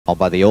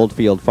By the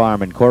Oldfield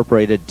Farm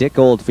Incorporated, Dick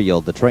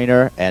Oldfield, the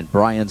trainer, and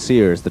Brian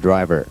Sears, the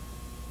driver.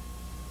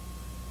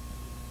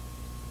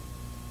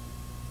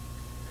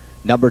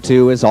 Number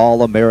 2 is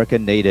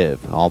All-American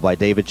Native, all by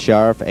David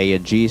Scharf,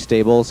 A&G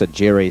Stables, and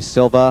Jerry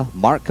Silva.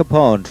 Mark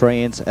Capone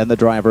trains, and the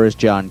driver is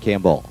John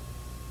Campbell.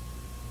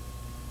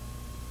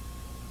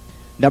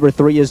 Number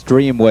 3 is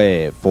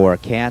Dreamwave for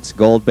Katz,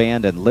 Gold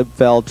Band, and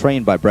Libfeld,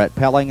 trained by Brett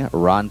Pelling,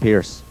 Ron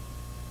Pierce.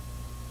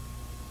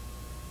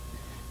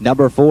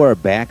 Number 4,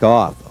 Back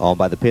Off, owned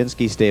by the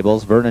Pinsky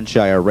Stables,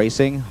 Vernonshire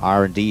Racing,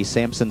 R&D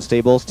Sampson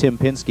Stables. Tim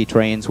Pinsky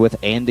trains with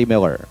Andy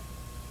Miller.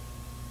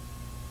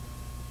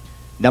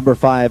 Number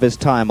 5 is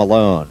Time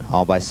Alone,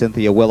 owned by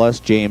Cynthia Willis,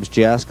 James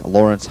Jesk,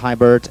 Lawrence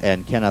Hybert,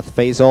 and Kenneth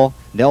Faisal.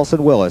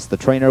 Nelson Willis, the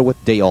trainer,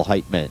 with Dale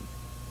Heitman.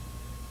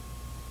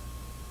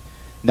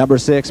 Number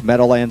 6,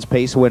 Meadowlands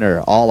Pace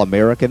winner,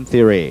 All-American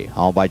Theory,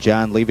 owned by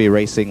John Levy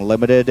Racing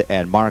Limited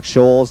and Mark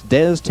Scholes.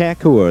 Des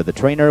Tacour, the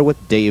trainer,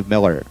 with Dave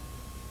Miller.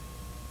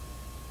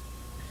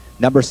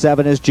 Number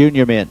 7 is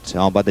Junior Mint,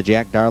 owned by the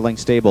Jack Darling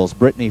Stables,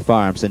 Brittany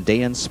Farms, and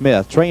Dan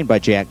Smith, trained by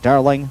Jack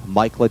Darling,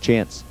 Mike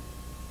LaChance.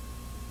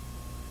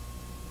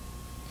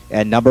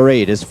 And number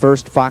 8 is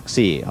First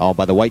Foxy, owned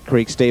by the White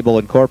Creek Stable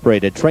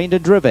Incorporated, trained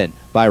and driven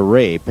by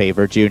Ray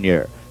Paver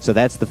Jr. So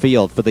that's the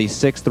field for the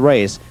 6th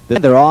race.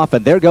 Then they're off,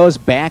 and there goes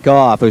Back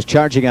Off, who's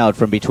charging out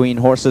from between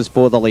horses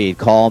for the lead.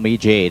 Call Me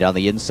Jade on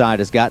the inside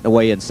has gotten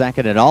away in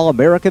second, and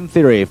All-American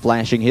Theory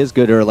flashing his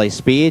good early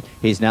speed.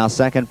 He's now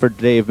second for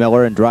Dave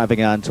Miller and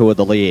driving on toward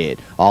the lead.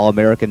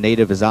 All-American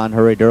Native is on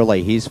hurried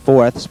early. He's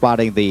 4th,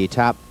 spotting the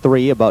top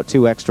 3, about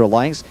 2 extra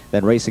lengths.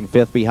 Then racing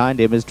 5th behind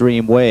him is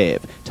Dream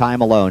Wave.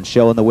 Time Alone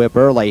showing the whip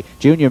early.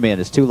 Junior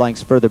Man is 2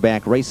 lengths further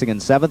back, racing in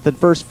 7th, and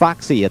First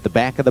Foxy at the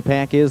back of the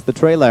pack is the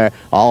trailer.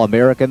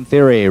 All-American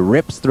Theory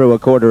rips through a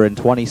quarter in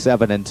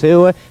 27 and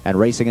 2, and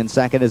racing in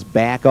second is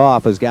Back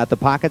Off, who's got the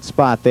pocket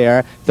spot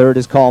there. Third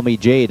is Call Me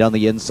Jade on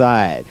the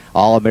inside.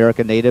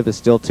 All-American Native is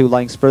still 2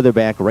 lengths further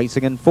back,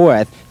 racing in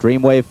 4th.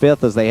 Dreamwave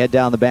 5th as they head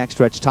down the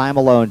backstretch. Time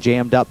Alone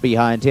jammed up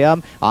behind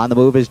him. On the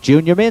move is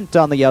Junior Mint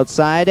on the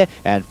outside,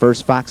 and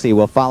First Foxy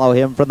will follow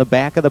him from the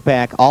back of the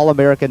pack.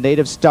 All-American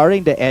Native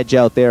starting to edge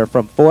out there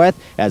from 4th,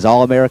 as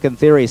All-American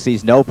Theory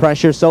sees no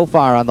pressure so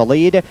far on the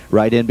lead.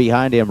 Right in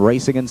behind him,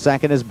 racing in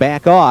second, is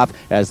Back Off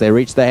as they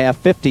reach the half,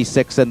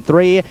 56 and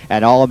 3,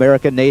 and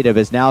All-American Native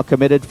is now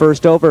committed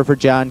first over for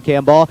John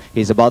Campbell.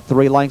 He's about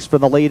 3 lengths from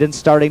the lead and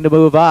starting to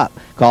move up.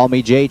 Call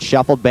Me Jade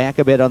shuffled back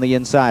a bit on the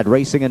inside,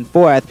 racing in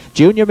 4th.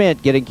 Junior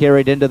Mint getting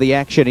carried into the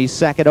action. He's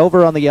second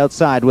over on the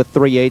outside with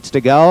 3/8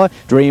 to go.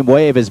 Dream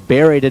Wave is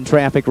buried in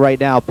traffic right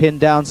now, pinned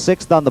down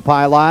 6th on the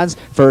pylons.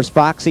 First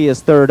Foxy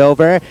is 3rd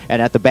over,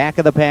 and at the back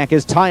of the pack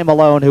is Time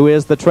Alone, who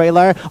is the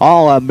trailer.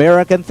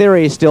 All-American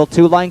Theory still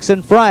 2 lengths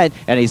in front,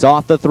 and he's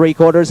off the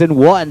 3/4 in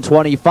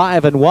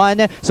 1:25 and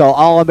 1. So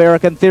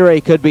All-American Theory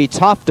could be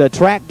tough to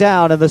track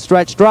down in the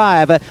stretch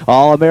drive.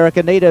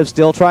 All-American Native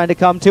still trying to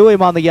come to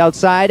him on the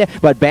outside,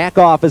 but Back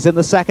Off is in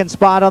the 2nd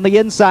spot on the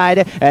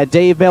inside, and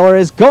Dave Miller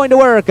is going to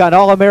work on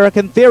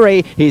All-American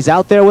Theory. He's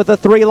out there with a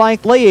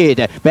 3-length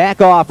lead.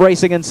 Back Off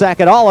racing in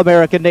 2nd,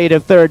 All-American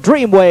Native 3rd,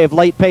 Dreamwave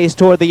late pace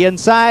toward the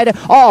inside.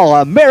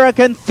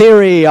 All-American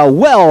Theory, a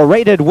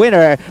well-rated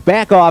winner.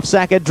 Back Off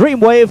 2nd,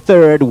 Dreamwave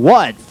 3rd,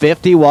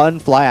 1:51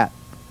 flat.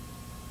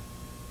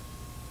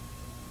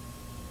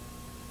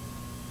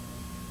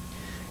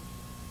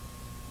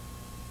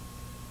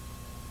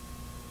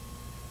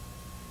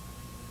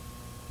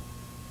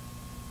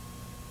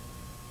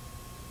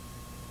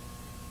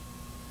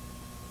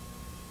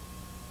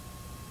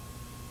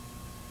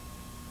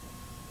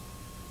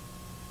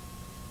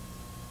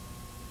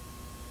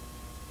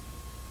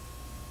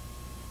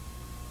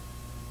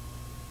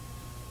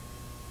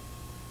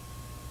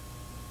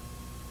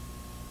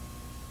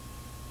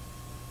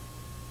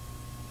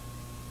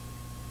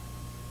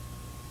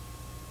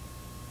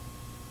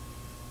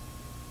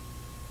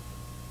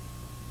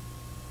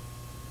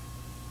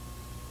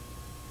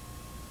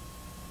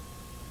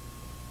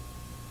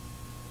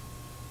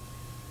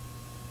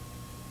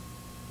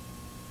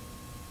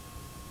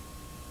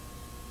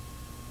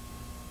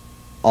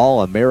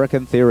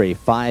 All-American Theory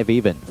 5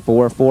 even,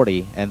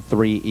 440 and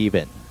 3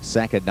 even.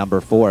 Second,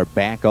 number 4,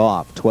 Back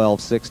Off,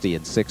 1260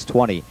 and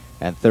 620.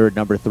 And third,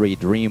 number 3,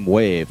 Dream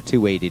Wave,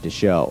 280 to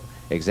show.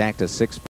 Exacta 6.